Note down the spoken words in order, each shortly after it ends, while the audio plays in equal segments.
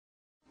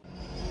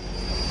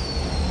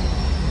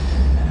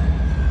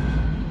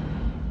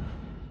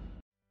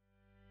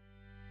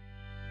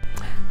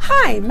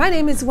Hi, my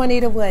name is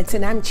Juanita Woods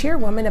and I'm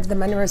Chairwoman of the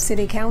Monroe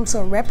City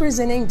Council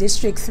representing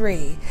District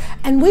 3.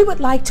 And we would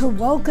like to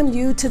welcome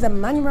you to the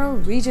Monroe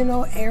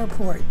Regional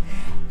Airport.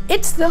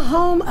 It's the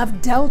home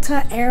of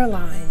Delta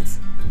Airlines.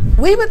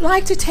 We would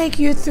like to take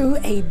you through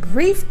a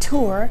brief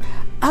tour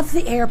of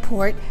the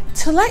airport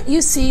to let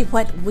you see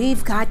what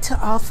we've got to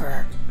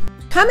offer.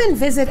 Come and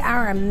visit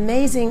our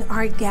amazing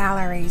art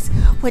galleries,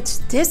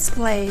 which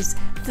displays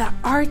the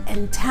art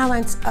and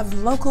talents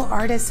of local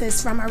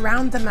artists from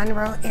around the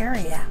Monroe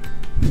area.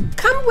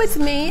 Come with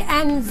me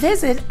and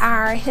visit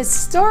our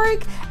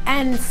historic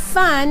and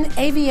fun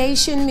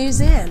aviation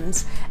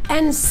museums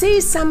and see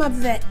some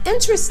of the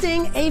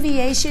interesting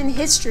aviation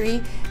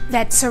history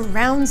that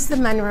surrounds the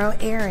Monroe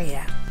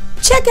area.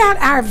 Check out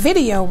our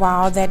video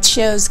wall that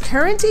shows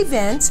current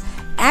events,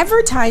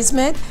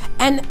 advertisement,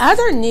 and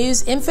other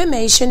news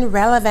information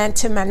relevant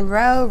to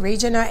Monroe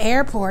Regional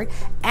Airport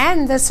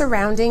and the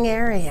surrounding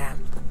area.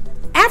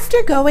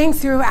 After going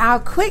through our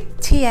quick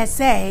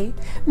TSA,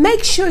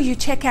 make sure you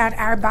check out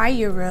our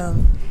Bayou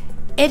Room.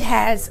 It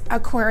has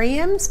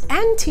aquariums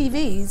and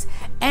TVs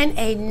and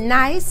a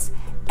nice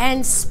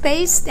and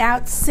spaced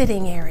out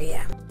sitting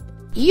area.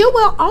 You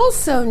will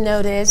also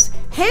notice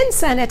hand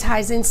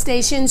sanitizing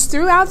stations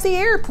throughout the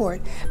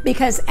airport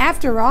because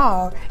after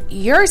all,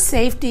 your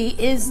safety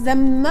is the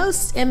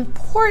most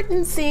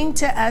important thing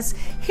to us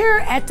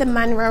here at the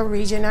Monroe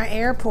Regional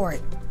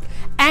Airport.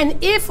 And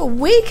if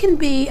we can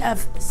be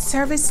of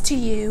service to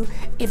you,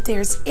 if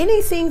there's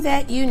anything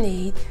that you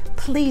need,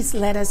 please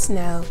let us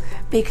know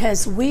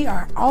because we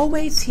are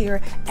always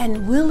here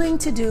and willing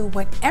to do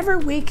whatever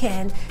we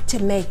can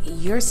to make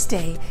your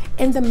stay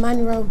in the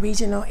Monroe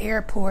Regional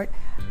Airport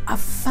a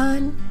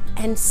fun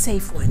and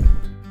safe one.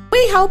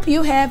 We hope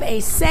you have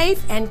a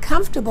safe and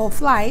comfortable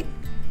flight.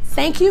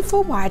 Thank you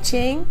for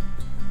watching.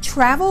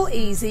 Travel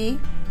easy.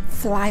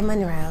 Fly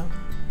Monroe.